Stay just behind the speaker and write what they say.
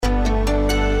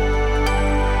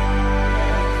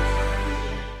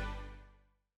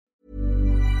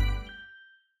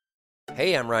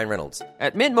Hey, I'm Ryan Reynolds.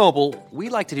 At Mint Mobile, we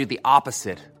like to do the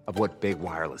opposite of what Big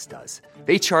Wireless does.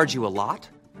 They charge you a lot,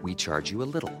 we charge you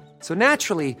a little. So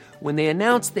naturally, when they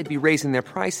announced they'd be raising their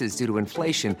prices due to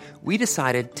inflation, we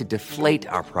decided to deflate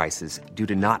our prices due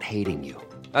to not hating you.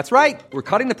 That's right. We're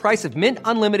cutting the price of Mint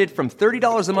Unlimited from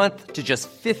 $30 a month to just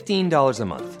 $15 a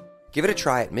month. Give it a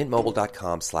try at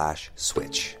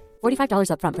mintmobile.com/switch. $45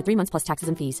 up front for 3 months plus taxes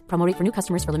and fees. Promo rate for new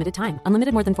customers for limited time.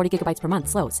 Unlimited more than 40 gigabytes per month.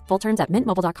 Slows full terms at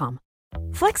mintmobile.com.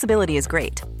 Flexibility is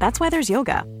great. That's why there's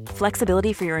yoga.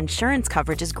 Flexibility for your insurance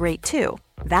coverage is great too.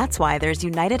 That's why there's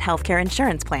United Healthcare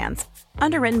Insurance Plans.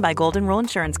 Underwritten by Golden Rule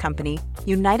Insurance Company,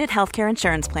 United Healthcare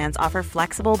Insurance Plans offer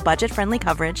flexible, budget-friendly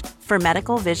coverage for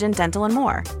medical, vision, dental, and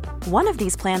more. One of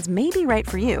these plans may be right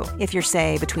for you if you're,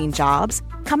 say, between jobs,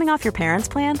 coming off your parents'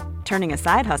 plan, turning a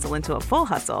side hustle into a full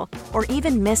hustle, or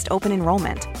even missed open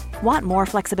enrollment. Want more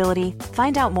flexibility?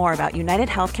 Find out more about United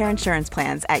Healthcare Insurance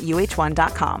Plans at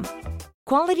uh1.com.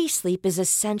 Quality sleep is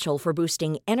essential for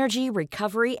boosting energy,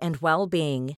 recovery, and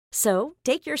well-being. So,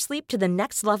 take your sleep to the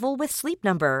next level with Sleep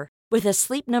Number. With a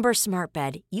Sleep Number smart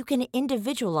bed, you can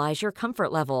individualize your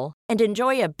comfort level and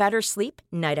enjoy a better sleep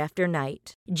night after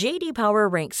night. J.D. Power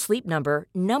ranks Sleep Number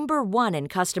number 1 in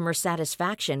customer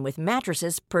satisfaction with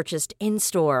mattresses purchased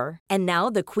in-store. And now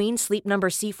the Queen Sleep Number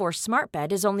C4 smart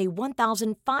bed is only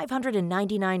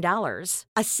 $1,599,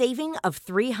 a saving of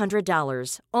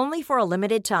 $300, only for a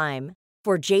limited time.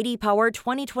 For J.D. Power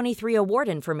 2023 award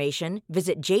information,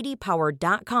 visit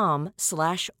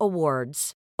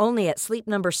jdpower.com/awards. Only at Sleep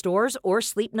Number stores or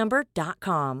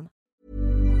sleepnumber.com.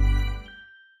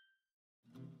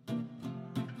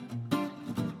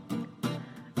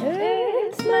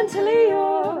 It's mentally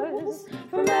yours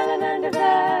from Ellen and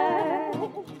Yvette.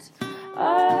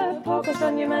 A podcast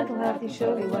on your mental health you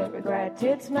surely won't regret.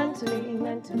 It's mentally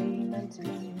yours.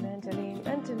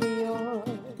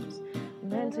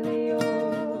 Mentally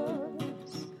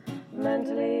yours.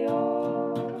 Mentally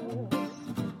yours.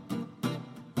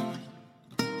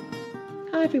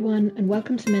 Hi everyone, and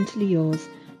welcome to Mentally Yours,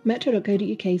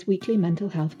 Metro.co.uk's weekly mental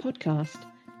health podcast.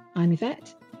 I'm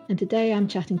Yvette, and today I'm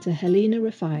chatting to Helena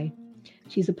Rafai.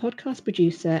 She's a podcast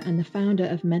producer and the founder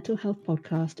of mental health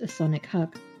podcast A Sonic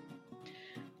Hug.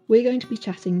 We're going to be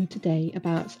chatting today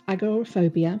about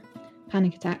agoraphobia,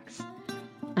 panic attacks,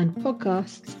 and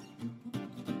podcasts.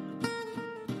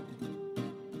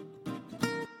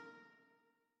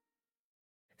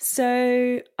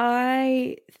 So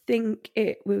I think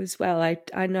it was, I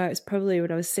know it was probably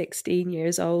when I was 16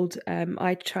 years old.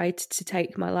 I tried to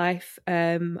take my life.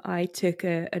 I took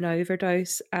an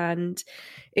overdose, and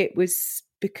it was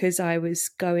because I was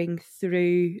going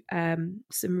through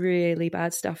some really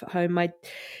bad stuff at home. My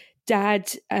dad,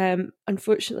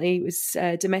 unfortunately, was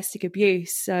domestic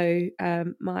abuse. So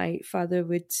my father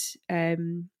was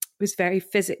very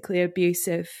physically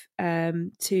abusive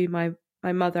to my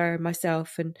mother,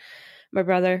 myself, and my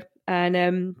brother,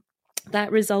 and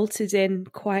that resulted in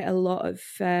quite a lot of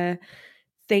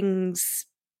things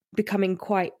becoming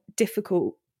quite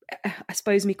difficult. I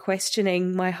suppose me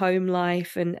questioning my home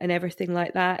life and everything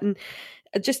like that, and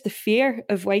just the fear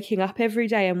of waking up every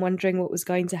day and wondering what was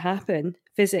going to happen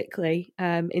physically,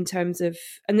 in terms of,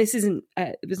 and this isn't,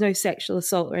 there was no sexual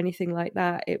assault or anything like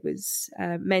that. It was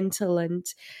mental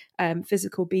and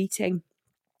physical beating.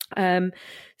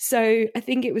 So I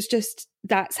think it was just,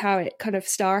 that's how it kind of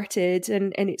started,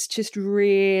 and it's just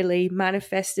really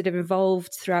manifested and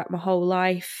evolved throughout my whole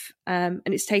life. And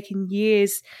it's taken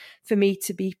years for me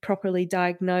to be properly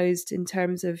diagnosed in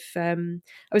terms of, I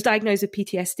was diagnosed with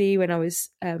PTSD when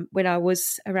I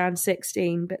was around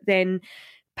 16, but then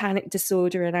panic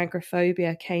disorder and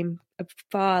agoraphobia came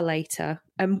far later,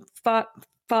 and far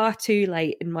too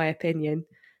late in my opinion.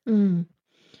 Mm.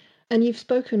 And you've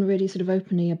spoken really sort of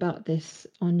openly about this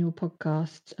on your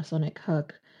podcast, A Sonic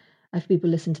Hug. If people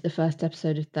listen to the first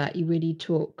episode of that, you really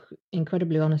talk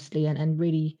incredibly honestly and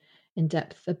really in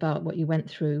depth about what you went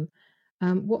through.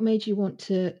 What made you want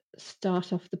to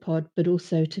start off the pod, but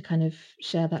also to kind of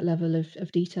share that level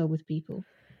of detail with people?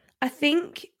 I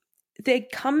think there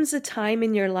comes a time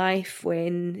in your life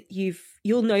when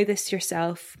you'll know this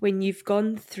yourself, when you've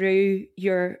gone through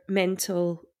your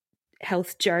mental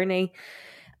health journey.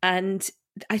 And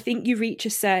I think you reach a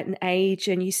certain age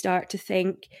and you start to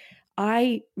think,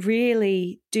 I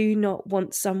really do not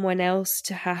want someone else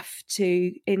to have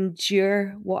to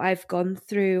endure what I've gone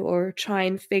through or try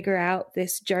and figure out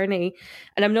this journey.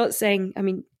 And I'm not saying,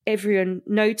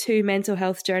 no two mental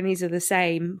health journeys are the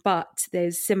same, but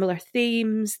there's similar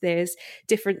themes, there's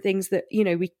different things that,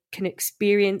 we can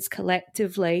experience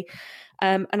collectively.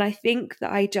 And I think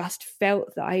that I just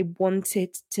felt that I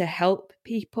wanted to help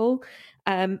people.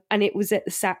 And it was at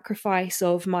the sacrifice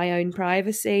of my own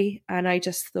privacy. And I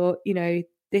just thought,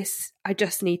 I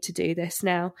just need to do this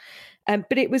now.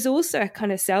 But it was also a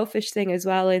kind of selfish thing as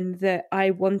well, in that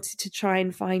I wanted to try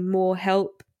and find more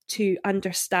help to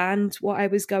understand what I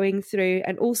was going through,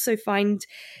 and also find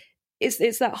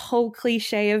it's that whole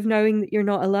cliche of knowing that you're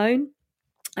not alone.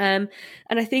 And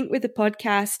I think with the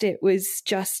podcast, it was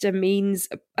just a means.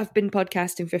 I've been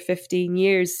podcasting for 15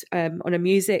 years on a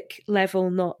music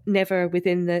level, never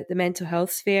within the mental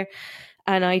health sphere.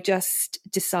 And I just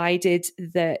decided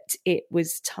that it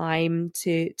was time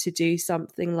to do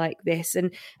something like this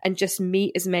and just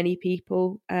meet as many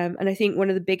people. And I think one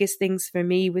of the biggest things for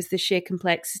me was the sheer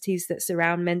complexities that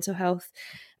surround mental health,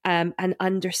 and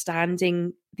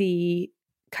understanding the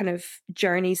kind of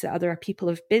journeys that other people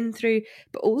have been through,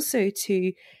 but also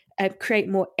to create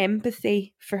more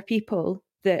empathy for people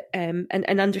that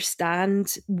and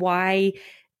understand why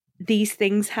these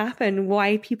things happen,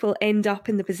 why people end up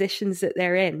in the positions that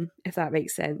they're in, if that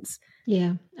makes sense.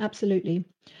 Yeah, absolutely.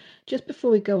 Just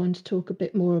before we go on to talk a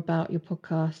bit more about your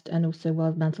podcast and also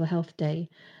World Mental Health Day,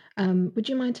 would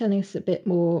you mind telling us a bit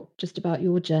more just about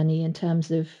your journey in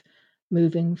terms of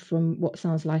moving from what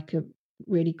sounds like a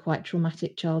really quite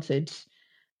traumatic childhood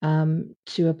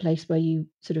to a place where you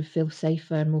sort of feel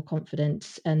safer and more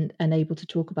confident and able to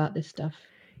talk about this stuff?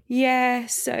 Yeah,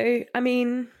 so I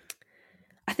mean,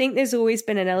 I think there's always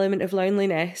been an element of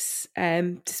loneliness,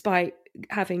 despite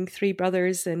having three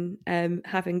brothers and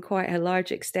having quite a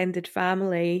large extended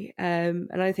family. And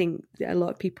I think a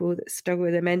lot of people that struggle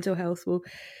with their mental health will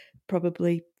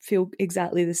probably feel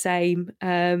exactly the same.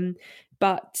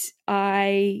 But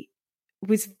I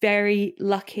was very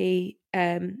lucky.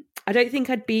 I don't think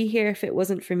I'd be here if it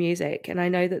wasn't for music. And I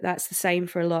know that that's the same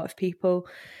for a lot of people.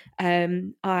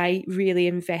 I really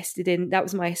invested in, that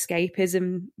was my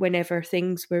escapism whenever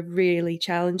things were really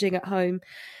challenging at home.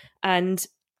 And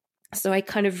so I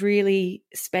kind of really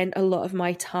spent a lot of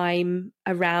my time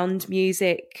around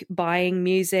music, buying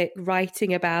music,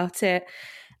 writing about it.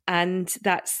 And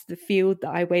that's the field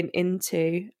that I went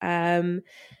into.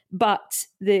 But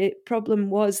the problem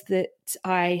was that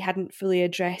I hadn't fully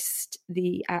addressed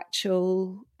the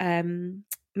actual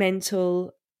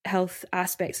mental health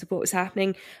aspects of what was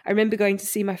happening. I remember going to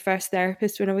see my first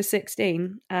therapist when I was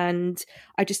 16, and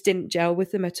I just didn't gel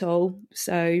with them at all.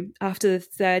 So after the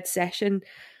third session,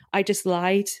 I just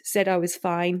lied, said I was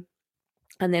fine,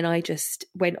 and then I just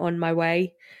went on my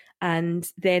way.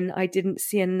 And then I didn't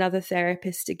see another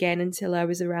therapist again until I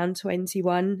was around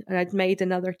 21. And I'd made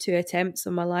another 2 attempts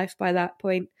on my life by that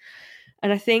point.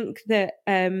 And I think that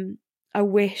I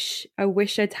wish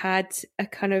I'd had a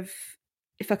kind of,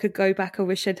 if I could go back, I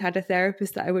wish I'd had a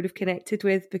therapist that I would have connected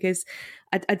with, because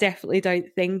I definitely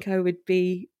don't think I would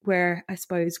be where, I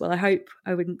suppose, well, I hope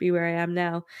I wouldn't be where I am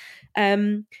now.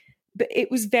 But it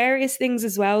was various things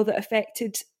as well that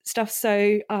affected stuff.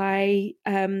 So I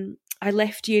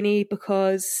left uni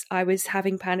because I was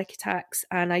having panic attacks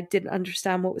and I didn't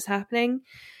understand what was happening.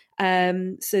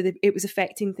 So it was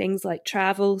affecting things like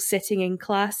travel, sitting in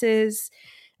classes,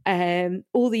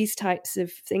 all these types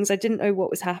of things. I didn't know what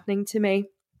was happening to me.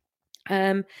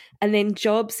 And then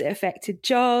jobs, it affected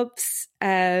jobs.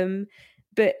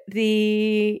 But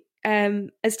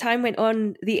as time went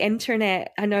on, the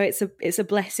internet, I know it's a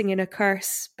blessing and a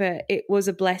curse, but it was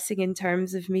a blessing in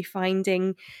terms of me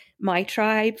finding my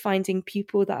tribe, finding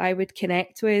people that I would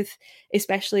connect with,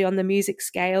 especially on the music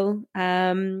scale.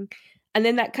 And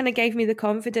then that kind of gave me the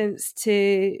confidence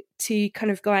to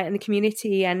kind of go out in the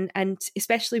community, and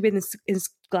especially in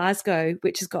Glasgow,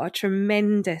 which has got a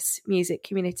tremendous music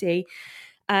community.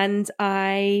 And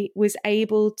I was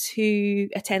able to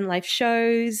attend live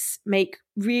shows, make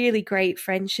really great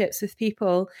friendships with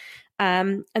people,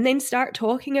 and then start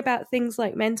talking about things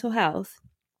like mental health.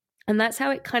 And that's how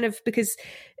it kind of, because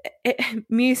the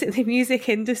music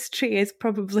industry is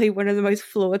probably one of the most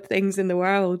flawed things in the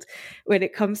world when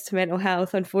it comes to mental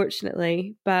health,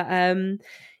 unfortunately. But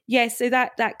so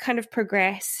that kind of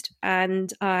progressed,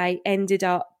 and I ended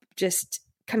up just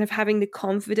kind of having the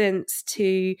confidence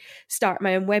to start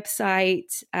my own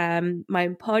website, my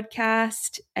own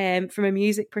podcast, from a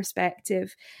music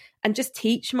perspective, and just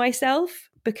teach myself,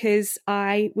 because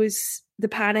the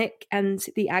panic and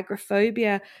the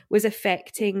agoraphobia was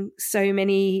affecting so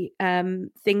many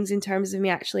things in terms of me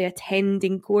actually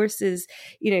attending courses,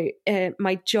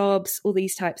 my jobs, all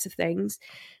these types of things.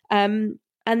 And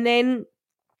then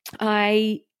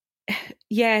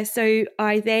so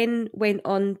I then went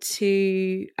on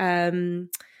to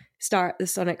start the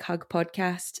Sonic Hug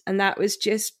podcast. And that was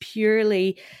just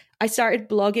purely, I started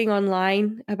blogging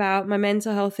online about my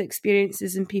mental health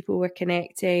experiences, and people were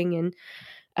connecting.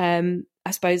 And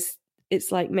I suppose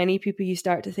it's like many people, you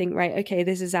start to think, right, okay,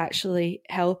 this is actually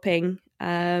helping.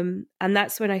 And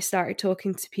that's when I started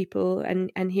talking to people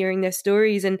and hearing their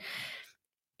stories. And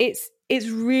it's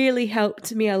really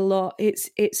helped me a lot.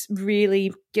 It's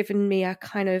really given me a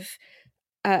kind of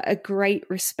a great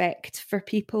respect for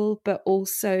people, but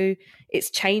also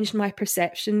it's changed my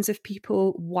perceptions of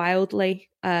people wildly.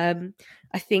 I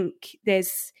think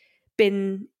there's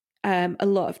been a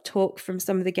lot of talk from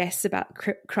some of the guests about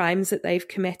crimes that they've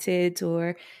committed,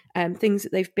 or things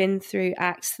that they've been through,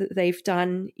 acts that they've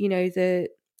done. You know,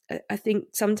 I think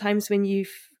sometimes when you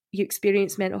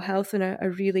experience mental health on a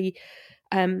really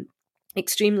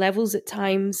extreme levels, at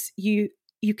times you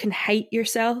can hate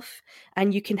yourself,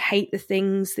 and you can hate the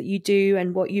things that you do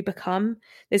and what you become.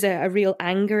 There's a real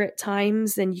anger at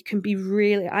times, and you can be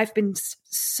really, I've been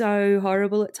so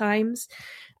horrible at times.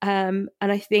 And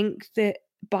I think that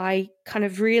by kind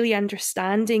of really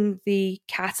understanding the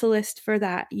catalyst for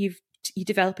that, you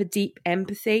develop a deep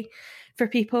empathy for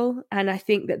people. And I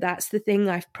think that that's the thing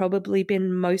I've probably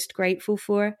been most grateful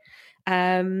for.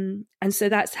 And so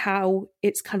that's how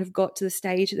it's kind of got to the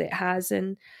stage that it has.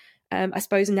 And I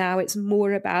suppose now it's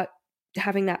more about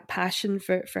having that passion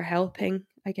for helping,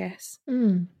 I guess.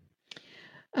 Mm.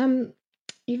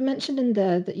 You've mentioned in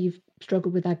there that you've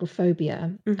struggled with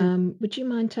agoraphobia. Would you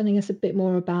mind telling us a bit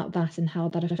more about that and how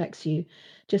that affects you?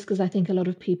 Just because I think a lot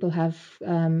of people have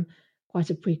quite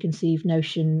a preconceived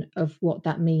notion of what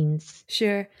that means.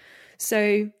 Sure.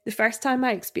 So the first time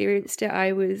I experienced it,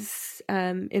 I was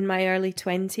in my early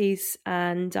 20s,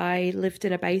 and I lived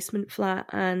in a basement flat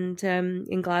and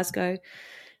in Glasgow.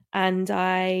 And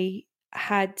I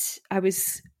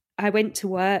went to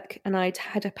work, and I'd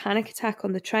had a panic attack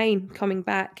on the train coming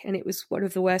back, and it was one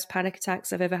of the worst panic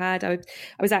attacks I've ever had. I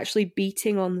was actually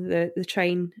beating on the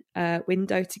train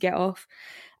window to get off,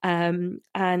 and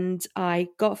I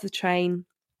got off the train,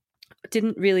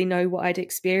 didn't really know what I'd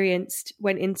experienced,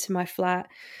 went into my flat,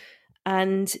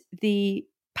 and the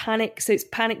panic, so it's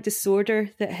panic disorder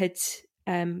that had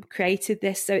created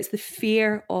this. So it's the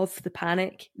fear of the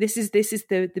panic. This is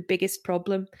the biggest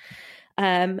problem.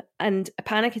 And a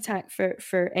panic attack,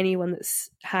 for anyone that's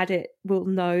had it, will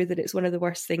know that it's one of the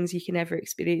worst things you can ever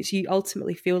experience. You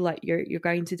ultimately feel like you're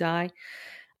going to die.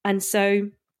 And so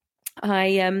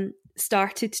I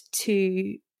started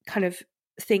to kind of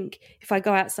think, if I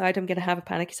go outside, I'm going to have a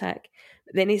panic attack.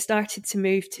 But then it started to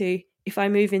move to, if I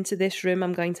move into this room,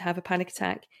 I'm going to have a panic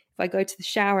attack. If I go to the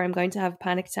shower, I'm going to have a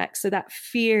panic attack. So that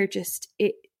fear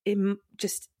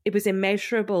it was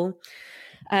immeasurable.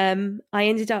 I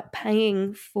ended up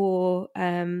paying for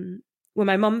when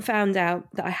my mum found out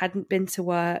that I hadn't been to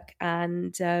work,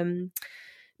 and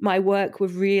my work were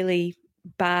really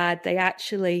bad. They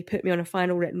actually put me on a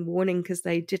final written warning because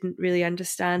they didn't really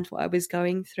understand what I was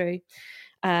going through.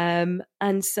 And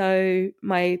so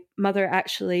my mother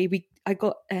I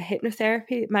got a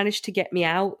hypnotherapy. It managed to get me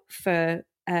out for,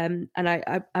 and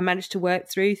I managed to work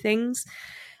through things.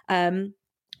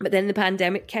 But then the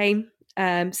pandemic came.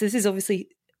 So this is obviously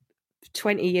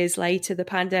 20 years later, the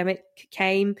pandemic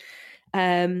came.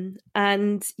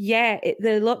 And yeah,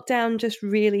 the lockdown just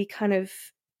really kind of,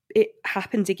 it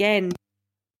happened again.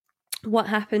 What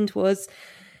happened was,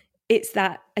 it's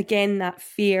that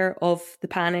fear of the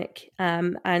panic.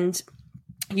 And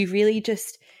you really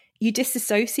you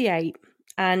disassociate,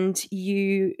 and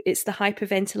it's the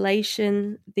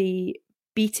hyperventilation, the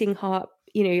beating heart,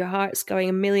 your heart's going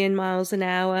a million miles an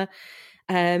hour.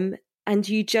 And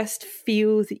you just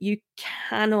feel that you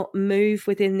cannot move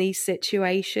within these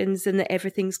situations, and that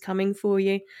everything's coming for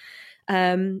you.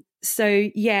 So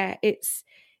yeah,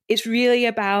 it's really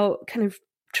about kind of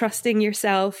trusting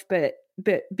yourself, but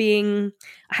being,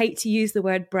 I hate to use the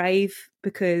word brave,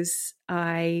 because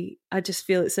I just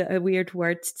feel it's a weird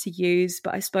word to use,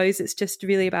 but I suppose it's just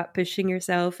really about pushing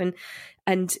yourself.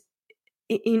 And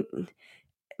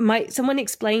someone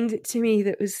explained it to me,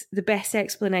 that was the best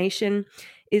explanation,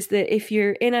 is that if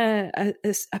you're in a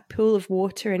pool of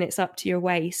water and it's up to your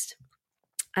waist,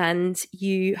 and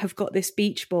you have got this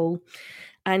beach ball,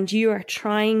 and you are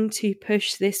trying to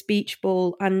push this beach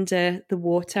ball under the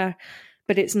water,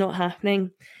 but it's not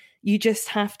happening. You just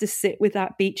have to sit with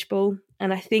that beach ball.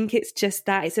 And I think it's just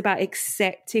that, it's about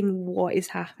accepting what is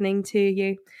happening to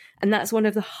you. And that's one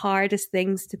of the hardest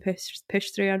things to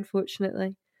push through,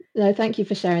 unfortunately. No, thank you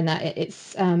for sharing that.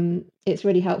 It's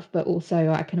really helpful, but also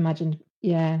I can imagine,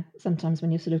 yeah, sometimes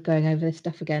when you're sort of going over this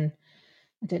stuff again,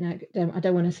 I don't know, I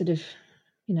don't want to sort of,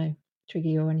 trigger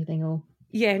you or anything, or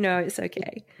yeah, no, it's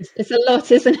okay. It's a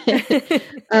lot, isn't it?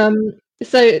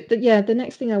 So the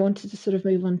next thing I wanted to sort of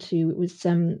move on to was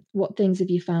what things have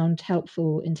you found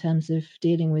helpful in terms of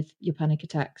dealing with your panic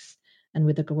attacks and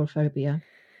with agoraphobia?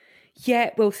 Yeah,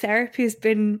 well, therapy has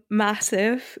been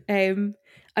massive.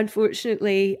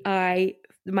 Unfortunately,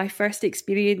 my first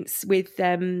experience with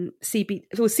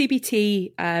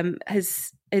CBT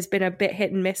has been a bit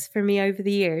hit and miss for me over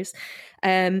the years.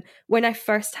 When I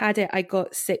first had it, I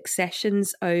got 6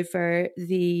 sessions over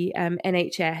the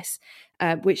NHS,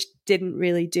 which didn't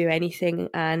really do anything,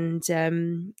 and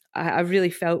I really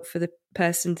felt for the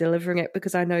person delivering it,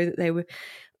 because I know that they were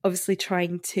obviously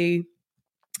trying to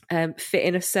fit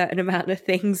in a certain amount of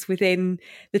things within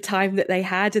the time that they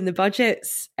had and the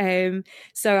budgets.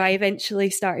 So I eventually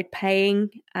started paying,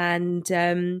 and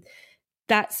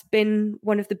that's been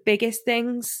one of the biggest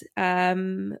things.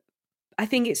 I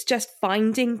think it's just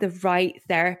finding the right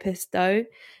therapist, though.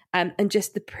 And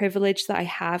just the privilege that I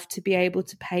have to be able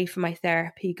to pay for my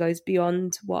therapy goes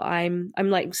beyond what I'm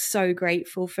like so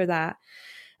grateful for that.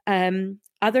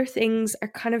 Other things are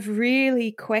kind of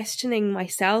really questioning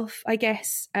myself, I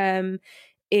guess,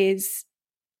 is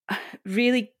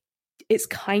really it's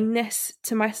kindness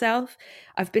to myself.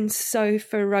 I've been so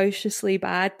ferociously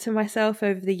bad to myself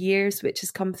over the years, which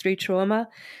has come through trauma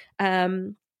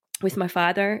with my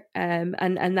father,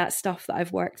 and that stuff that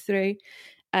I've worked through.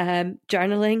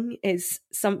 Journaling is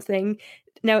something.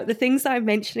 Now, the things that I'm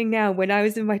mentioning now, when I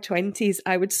was in my 20s,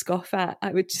 I would scoff at.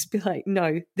 I would just be like,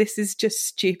 no, this is just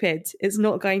stupid. It's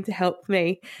not going to help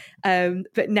me.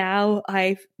 But now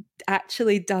I've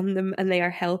actually done them and they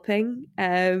are helping.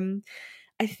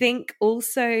 I think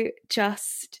also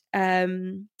just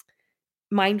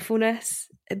mindfulness,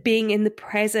 being in the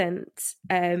present,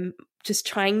 just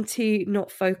trying to not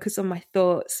focus on my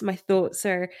thoughts. My thoughts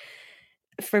are,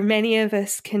 for many of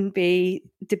us, can be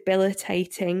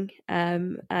debilitating,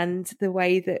 and the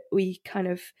way that we kind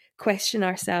of question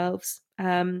ourselves,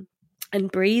 and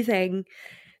breathing.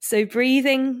 So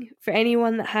breathing, for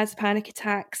anyone that has panic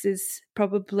attacks, is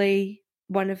probably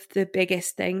one of the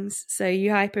biggest things. So you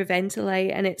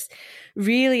hyperventilate, and it's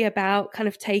really about kind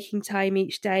of taking time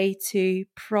each day to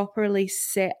properly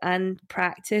sit and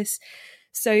practice,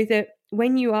 so that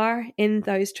when you are in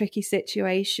those tricky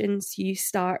situations, you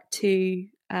start to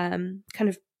kind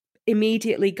of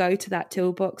immediately go to that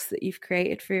toolbox that you've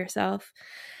created for yourself.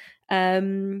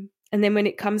 And then when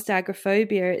it comes to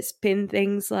agoraphobia, it's been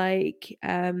things like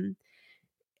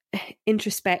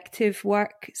introspective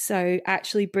work. So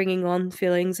actually bringing on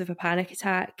feelings of a panic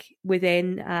attack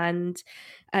within, and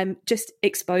just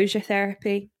exposure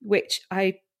therapy, which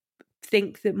I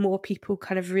think that more people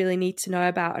kind of really need to know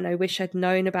about. And I wish I'd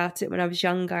known about it when I was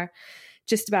younger,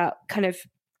 just about kind of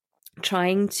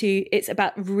it's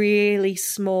about really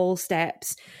small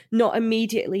steps, not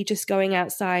immediately just going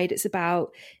outside. It's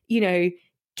about,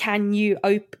 can you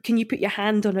put your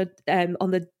hand on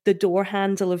the door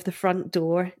handle of the front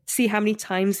door, see how many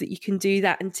times that you can do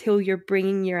that until you're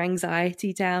bringing your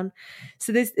anxiety down.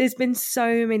 So there's been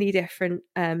so many different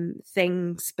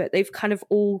things, but they've kind of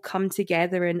all come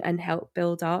together and helped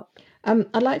build up.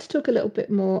 I'd like to talk a little bit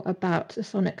more about a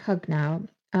sonic hug now.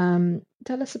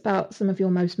 Tell us about some of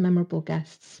your most memorable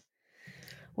guests.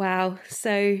 Wow.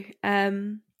 So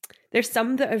there's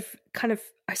some that have kind of,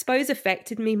 I suppose,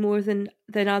 affected me more than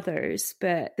others,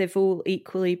 but they've all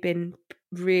equally been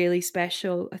really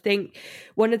special. I think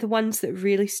one of the ones that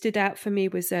really stood out for me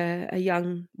was a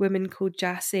young woman called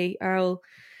Jassy Earl.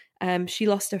 She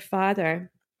lost her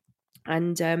father,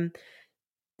 and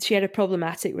she had a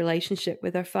problematic relationship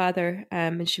with her father,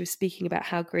 and she was speaking about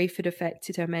how grief had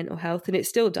affected her mental health, and it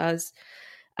still does.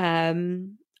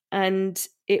 And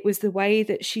it was the way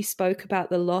that she spoke about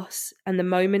the loss and the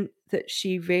moment that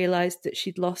she realized that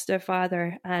she'd lost her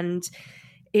father. And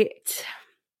it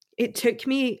took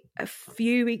me a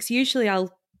few weeks. Usually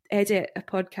I'll edit a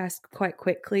podcast quite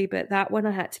quickly, but that one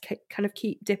I had to kind of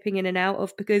keep dipping in and out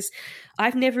of, because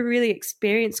I've never really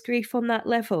experienced grief on that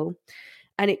level.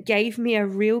 And it gave me a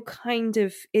real kind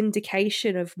of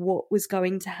indication of what was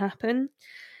going to happen.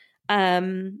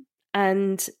 And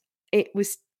it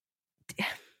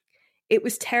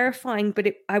was terrifying, but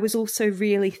I was also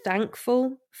really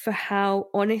thankful for how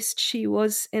honest she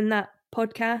was in that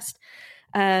podcast.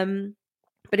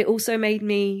 But it also made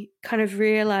me kind of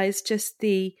realize just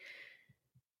the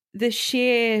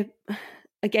sheer,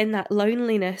 again, that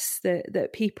loneliness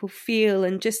that people feel,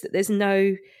 and just that there's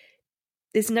no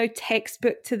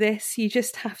textbook to this. You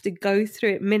just have to go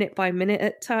through it minute by minute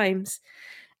at times.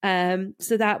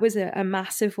 So that was a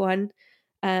massive one.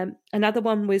 Another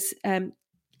one was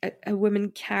a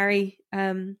woman, Carrie,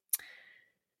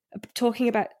 talking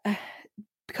about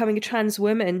becoming a trans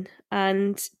woman,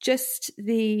 and just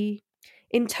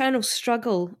internal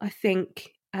struggle, I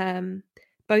think,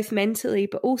 both mentally,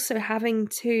 but also having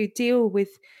to deal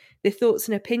with the thoughts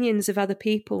and opinions of other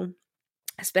people,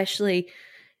 especially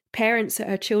parents at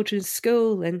her children's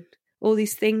school, and all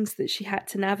these things that she had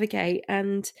to navigate.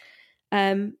 And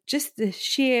just the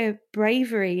sheer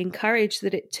bravery and courage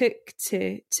that it took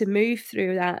to move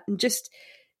through that, and just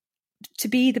to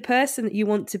be the person that you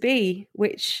want to be,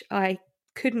 which I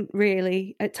couldn't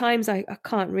really, at times I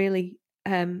can't really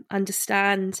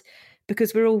understand,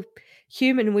 because we're all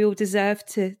human and we all deserve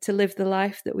to live the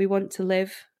life that we want to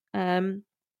live. And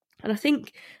I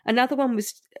think another one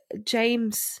was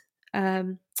James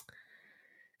from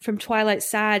Twilight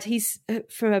Sad. He's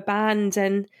from a band,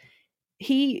 and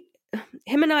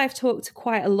him and I have talked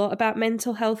quite a lot about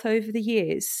mental health over the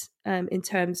years, in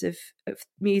terms of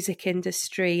music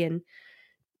industry and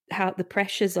how the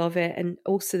pressures of it, and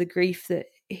also the grief that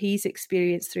he's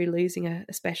experienced through losing a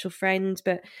special friend.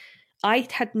 But I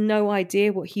had no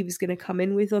idea what he was going to come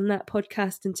in with on that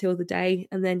podcast until the day.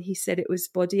 And then he said it was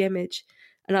body image.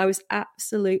 And I was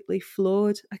absolutely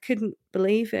floored. I couldn't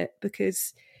believe it,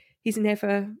 because he's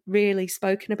never really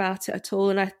spoken about it at all.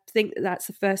 And I think that that's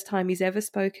the first time he's ever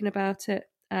spoken about it.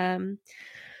 And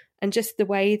just the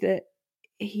way that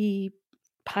he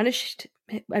punished,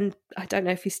 and I don't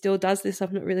know if he still does this,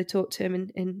 I've not really talked to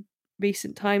him in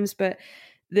recent times, but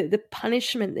the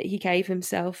punishment that he gave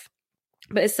himself.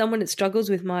 But as someone that struggles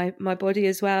with my body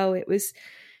as well, it was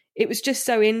just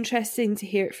so interesting to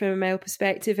hear it from a male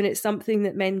perspective. And it's something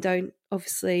that men don't,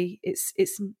 obviously,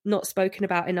 it's not spoken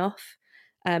about enough,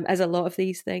 as a lot of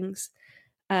these things.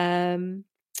 And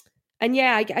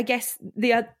yeah, I guess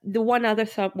the one other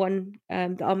one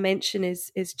that I'll mention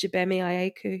is Jibemi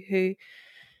Ayeku, who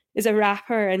is a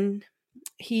rapper, and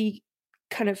he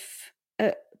kind of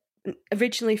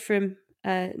originally from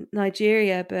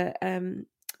Nigeria, but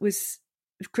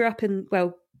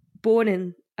brought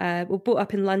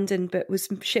up in London, but was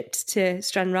shipped to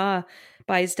Stranraer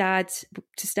by his dad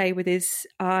to stay with his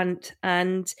aunt.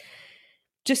 And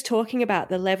just talking about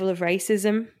the level of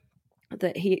racism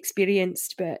that he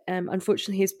experienced, but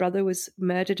unfortunately his brother was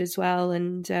murdered as well,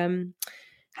 and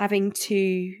having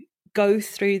to go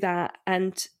through that,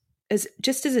 and as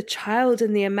a child,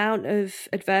 and the amount of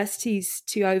adversities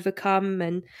to overcome,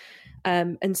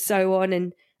 and so on,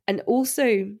 and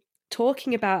also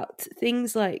talking about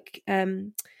things like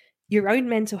your own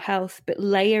mental health, but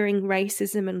layering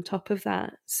racism on top of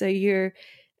that. So you're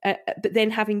but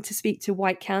then having to speak to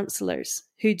white counsellors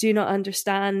who do not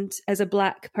understand, as a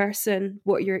Black person,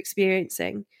 what you're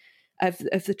experiencing of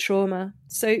the trauma.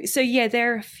 So yeah,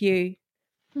 there are a few.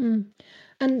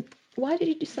 And why did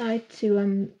you decide to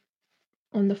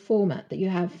on the format that you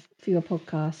have for your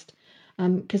podcast?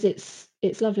 Because it's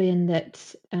lovely in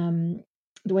that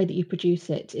the way that you produce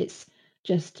it, it's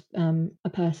just a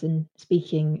person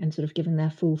speaking and sort of giving their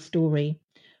full story,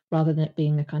 rather than it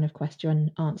being a kind of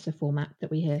question answer format that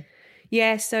we hear.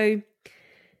 Yeah, so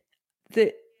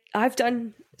I've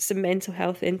done some mental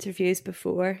health interviews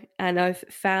before, and I've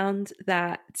found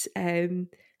that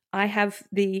I have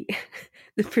the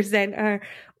presenter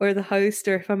or the host,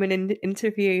 or if I'm in an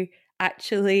interview,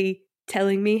 actually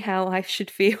telling me how I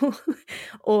should feel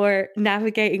or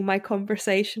navigating my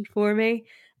conversation for me.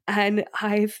 And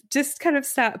I've just kind of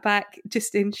sat back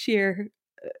just in sheer,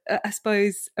 I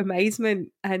suppose, amazement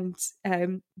and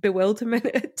bewilderment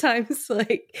at times.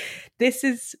 Like, this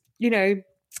is, you're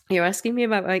asking me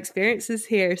about my experiences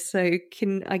here, so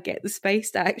can I get the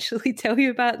space to actually tell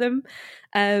you about them?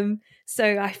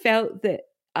 So I felt that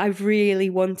I really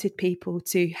wanted people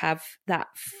to have that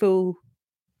full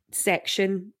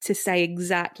section to say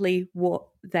exactly what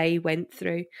they went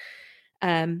through.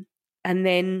 And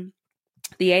then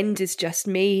the end is just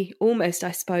me, almost,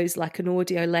 I suppose, like an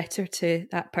audio letter to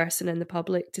that person and the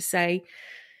public to say,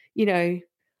 I'm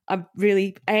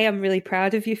really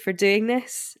proud of you for doing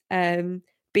this.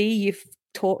 B, you've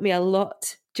taught me a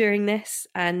lot during this,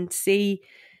 and C,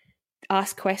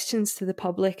 ask questions to the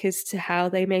public as to how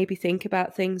they maybe think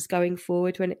about things going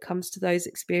forward when it comes to those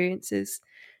experiences.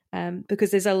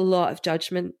 Because there's a lot of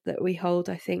judgment that we hold,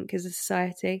 I think, as a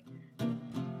society.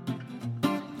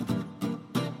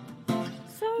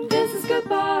 So this is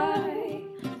goodbye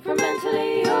from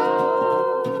Mentally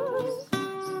Yours.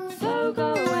 So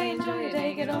go away, enjoy your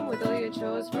day, get on with all your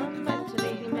chores from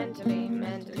mentally yours.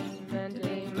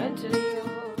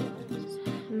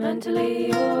 Mentally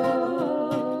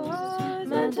yours.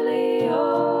 Mentally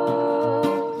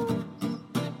yours.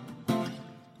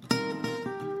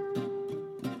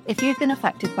 If you've been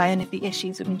affected by any of the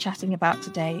issues we've been chatting about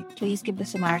today, please give the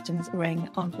Samaritans a ring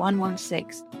on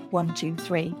 116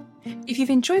 123. If you've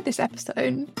enjoyed this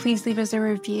episode, please leave us a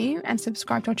review and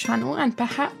subscribe to our channel, and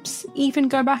perhaps even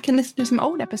go back and listen to some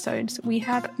old episodes. We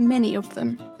have many of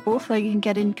them. Also, you can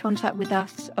get in contact with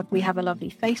us. We have a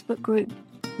lovely Facebook group,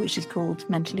 which is called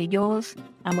Mentally Yours,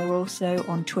 and we're also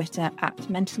on Twitter at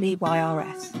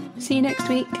MentallyYRS. See you next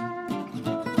week.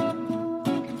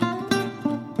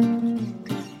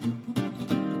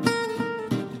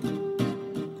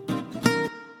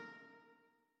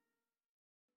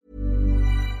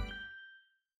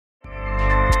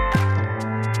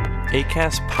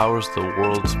 Acast powers the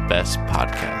world's best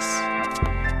podcasts.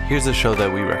 Here's a show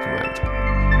that we recommend.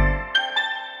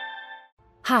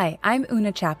 Hi, I'm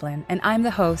Una Chaplin, and I'm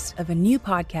the host of a new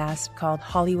podcast called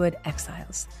Hollywood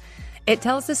Exiles. It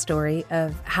tells the story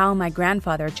of how my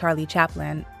grandfather, Charlie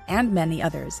Chaplin, and many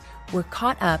others were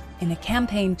caught up in a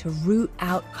campaign to root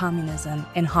out communism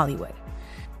in Hollywood.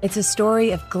 It's a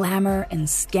story of glamour and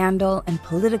scandal and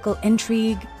political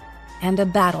intrigue and a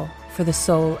battle for the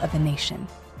soul of a nation.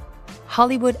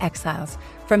 Hollywood Exiles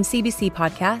from CBC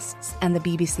Podcasts and the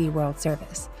BBC World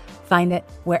Service. Find it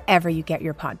wherever you get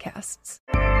your podcasts.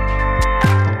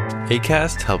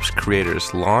 Acast helps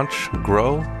creators launch,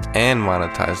 grow, and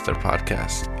monetize their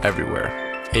podcasts everywhere.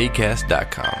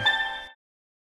 Acast.com.